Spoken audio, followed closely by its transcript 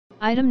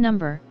Item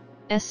Number,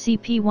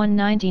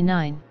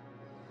 SCP-199.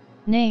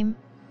 Name,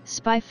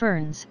 Spy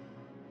Ferns.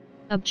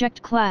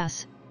 Object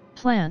Class,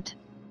 Plant.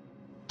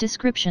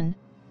 Description,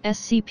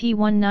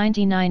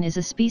 SCP-199 is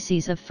a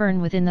species of fern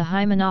within the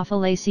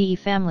Hymenophyllaceae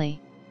family.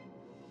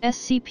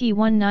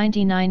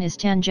 SCP-199 is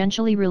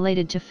tangentially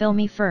related to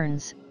filmy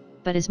ferns,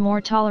 but is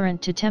more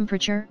tolerant to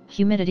temperature,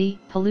 humidity,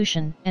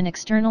 pollution, and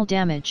external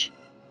damage.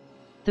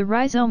 The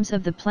rhizomes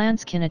of the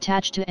plants can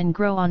attach to and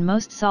grow on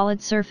most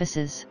solid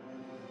surfaces.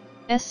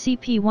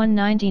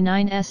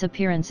 SCP-199's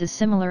appearance is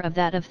similar of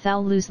that of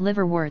Thallus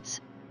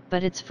liverworts,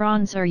 but its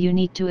fronds are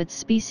unique to its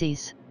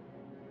species.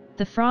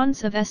 The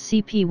fronds of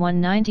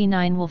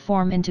SCP-199 will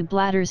form into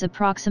bladders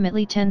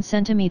approximately 10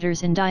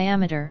 cm in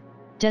diameter,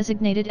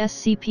 designated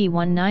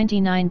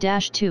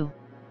SCP-199-2.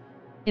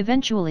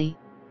 Eventually,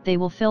 they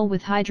will fill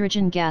with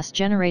hydrogen gas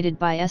generated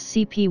by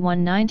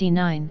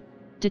SCP-199,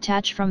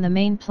 detach from the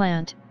main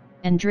plant,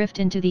 and drift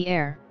into the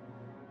air.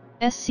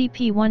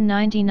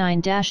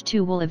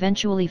 SCP-199-2 will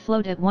eventually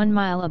float at 1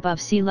 mile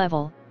above sea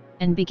level,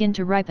 and begin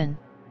to ripen.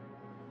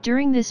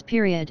 During this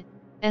period,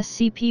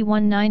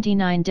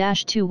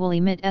 SCP-199-2 will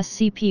emit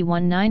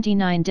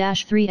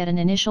SCP-199-3 at an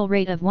initial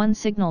rate of 1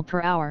 signal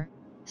per hour,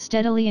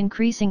 steadily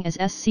increasing as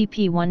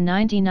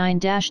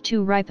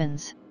SCP-199-2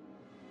 ripens.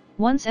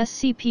 Once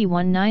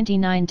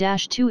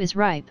SCP-199-2 is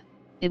ripe,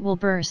 it will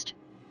burst,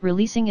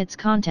 releasing its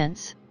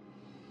contents.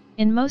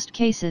 In most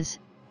cases,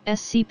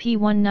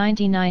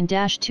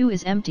 SCP-199-2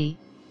 is empty,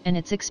 and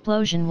its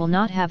explosion will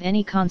not have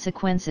any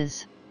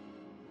consequences.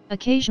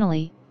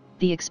 Occasionally,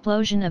 the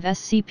explosion of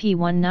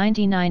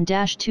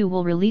SCP-199-2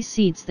 will release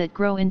seeds that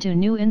grow into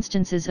new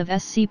instances of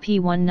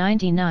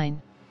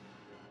SCP-199.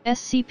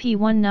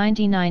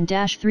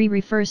 SCP-199-3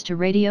 refers to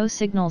radio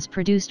signals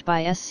produced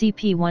by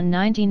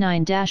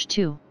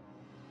SCP-199-2.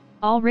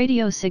 All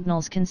radio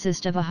signals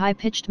consist of a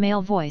high-pitched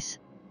male voice,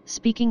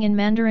 speaking in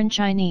Mandarin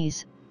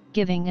Chinese,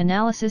 giving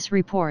analysis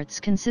reports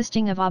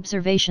consisting of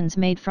observations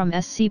made from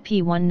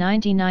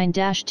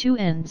SCP-199-2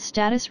 and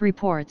status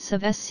reports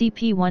of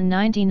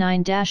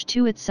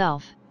SCP-199-2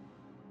 itself.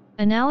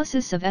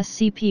 Analysis of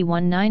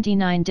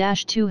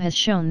SCP-199-2 has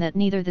shown that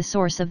neither the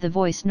source of the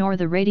voice nor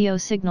the radio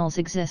signals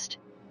exist,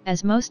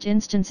 as most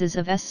instances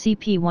of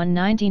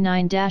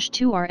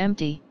SCP-199-2 are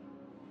empty.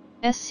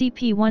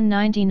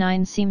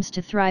 SCP-199 seems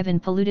to thrive in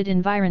polluted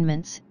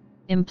environments,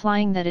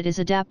 implying that it is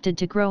adapted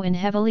to grow in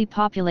heavily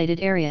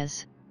populated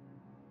areas.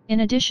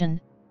 In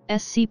addition,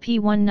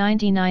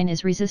 SCP-199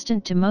 is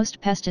resistant to most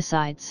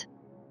pesticides.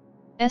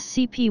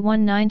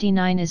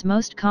 SCP-199 is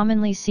most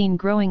commonly seen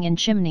growing in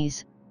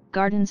chimneys,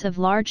 gardens of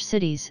large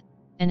cities,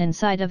 and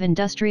inside of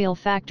industrial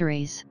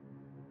factories.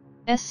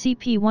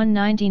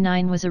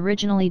 SCP-199 was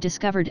originally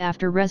discovered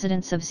after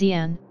residents of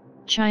Xi'an,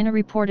 China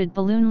reported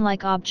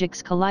balloon-like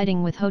objects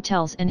colliding with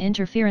hotels and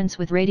interference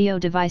with radio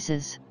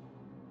devices.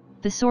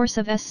 The source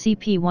of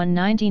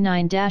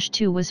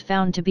SCP-199-2 was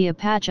found to be a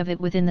patch of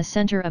it within the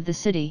center of the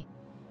city.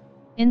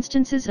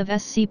 Instances of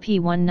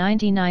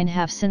SCP-199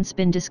 have since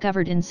been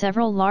discovered in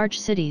several large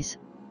cities,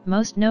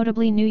 most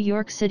notably New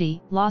York City,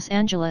 Los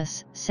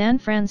Angeles, San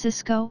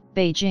Francisco,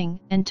 Beijing,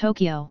 and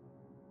Tokyo.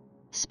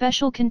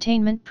 Special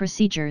Containment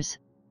Procedures.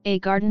 A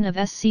garden of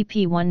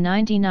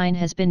SCP-199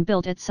 has been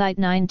built at Site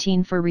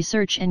 19 for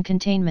research and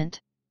containment.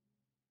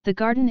 The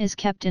garden is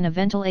kept in a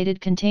ventilated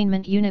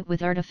containment unit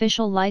with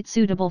artificial light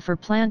suitable for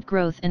plant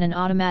growth and an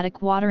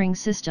automatic watering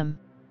system.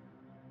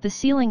 The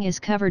ceiling is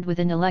covered with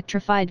an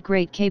electrified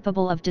grate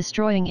capable of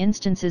destroying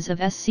instances of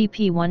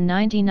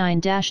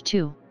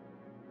SCP-199-2.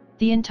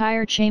 The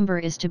entire chamber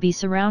is to be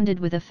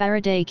surrounded with a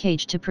Faraday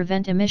cage to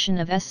prevent emission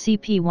of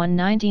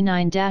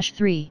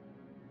SCP-199-3.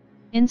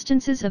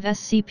 Instances of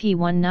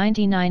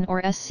SCP-199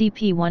 or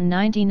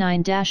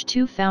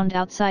SCP-199-2 found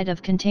outside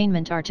of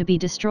containment are to be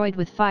destroyed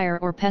with fire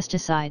or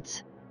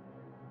pesticides.